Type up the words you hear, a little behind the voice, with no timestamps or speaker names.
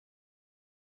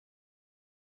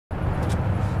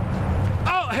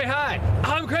Hi,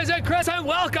 I'm Crazy Chris and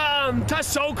welcome to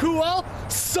So Cool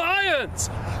Science!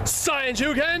 Science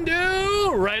you can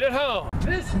do right at home.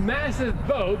 This massive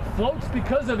boat floats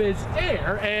because of its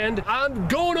air, and I'm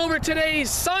going over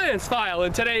today's science file.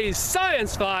 In today's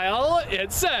science file,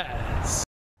 it says,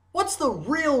 what's the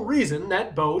real reason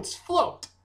that boats float?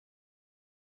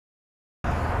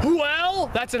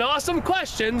 Well, that's an awesome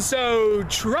question, so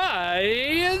try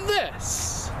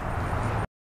this.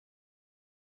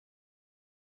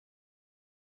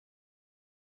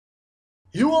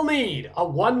 You will need a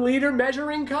 1 liter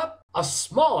measuring cup, a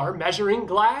smaller measuring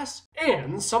glass,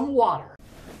 and some water.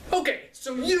 Okay,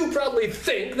 so you probably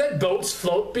think that boats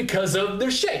float because of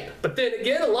their shape. But then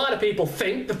again, a lot of people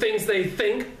think the things they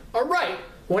think are right.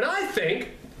 When I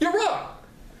think, you're wrong,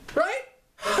 right?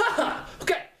 Haha,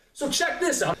 okay, so check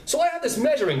this out. So I have this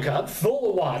measuring cup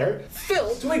full of water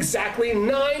filled to exactly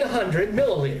 900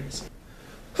 milliliters.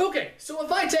 Okay, so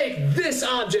if I take this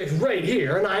object right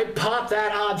here and I pop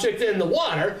that object in the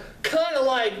water, kind of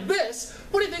like this,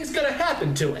 what do you think is going to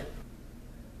happen to it?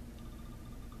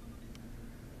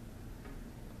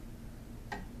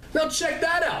 Now check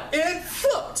that out. It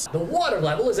floats. The water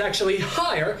level is actually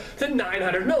higher than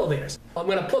 900 milliliters. I'm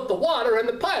going to put the water in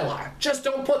the pilar. Just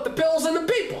don't put the pills in the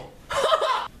people. Ha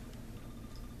ha!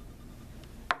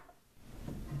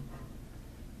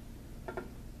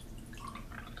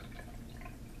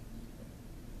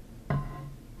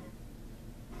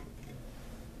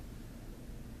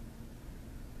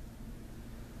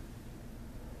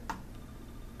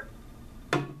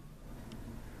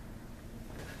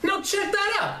 Check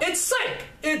that out, it sank.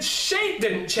 Its shape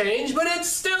didn't change, but it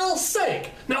still sank.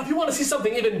 Now if you want to see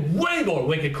something even way more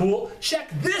wicked cool, check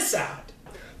this out.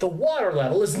 The water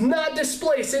level is not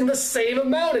displacing the same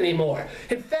amount anymore.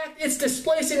 In fact, it's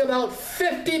displacing about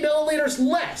 50 milliliters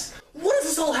less. What does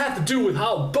this all have to do with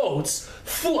how boats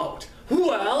float?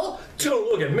 Well,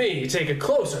 don't look at me, take a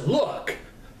closer look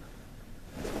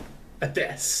at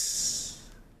this.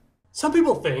 Some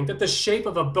people think that the shape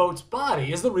of a boat's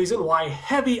body is the reason why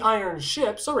heavy iron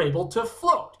ships are able to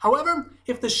float. However,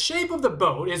 if the shape of the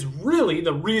boat is really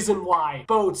the reason why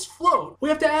boats float, we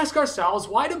have to ask ourselves,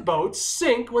 why do boats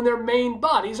sink when their main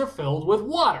bodies are filled with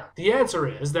water? The answer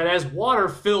is that as water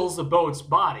fills the boat's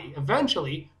body,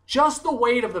 eventually, just the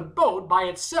weight of the boat by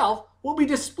itself will be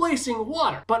displacing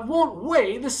water, but won't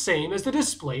weigh the same as the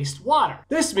displaced water.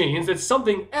 This means that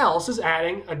something else is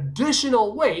adding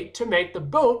additional weight to make the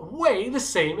boat weigh the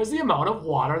same as the amount of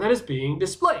water that is being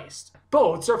displaced.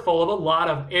 Boats are full of a lot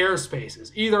of air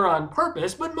spaces, either on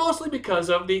purpose, but mostly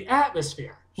because of the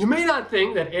atmosphere. You may not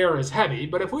think that air is heavy,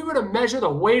 but if we were to measure the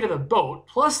weight of the boat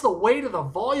plus the weight of the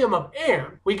volume of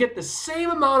air, we get the same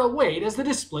amount of weight as the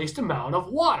displaced amount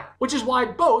of water, which is why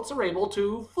boats are able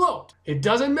to float. It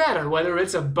doesn't matter whether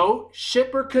it's a boat,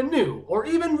 ship, or canoe, or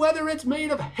even whether it's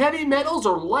made of heavy metals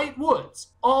or light woods.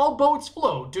 All boats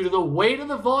float due to the weight of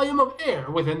the volume of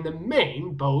air within the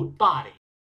main boat body.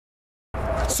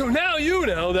 So now you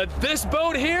know that this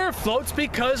boat here floats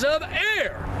because of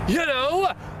air. You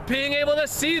know, being able to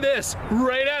see this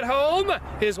right at home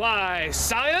is why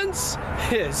science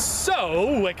is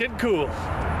so wicked cool.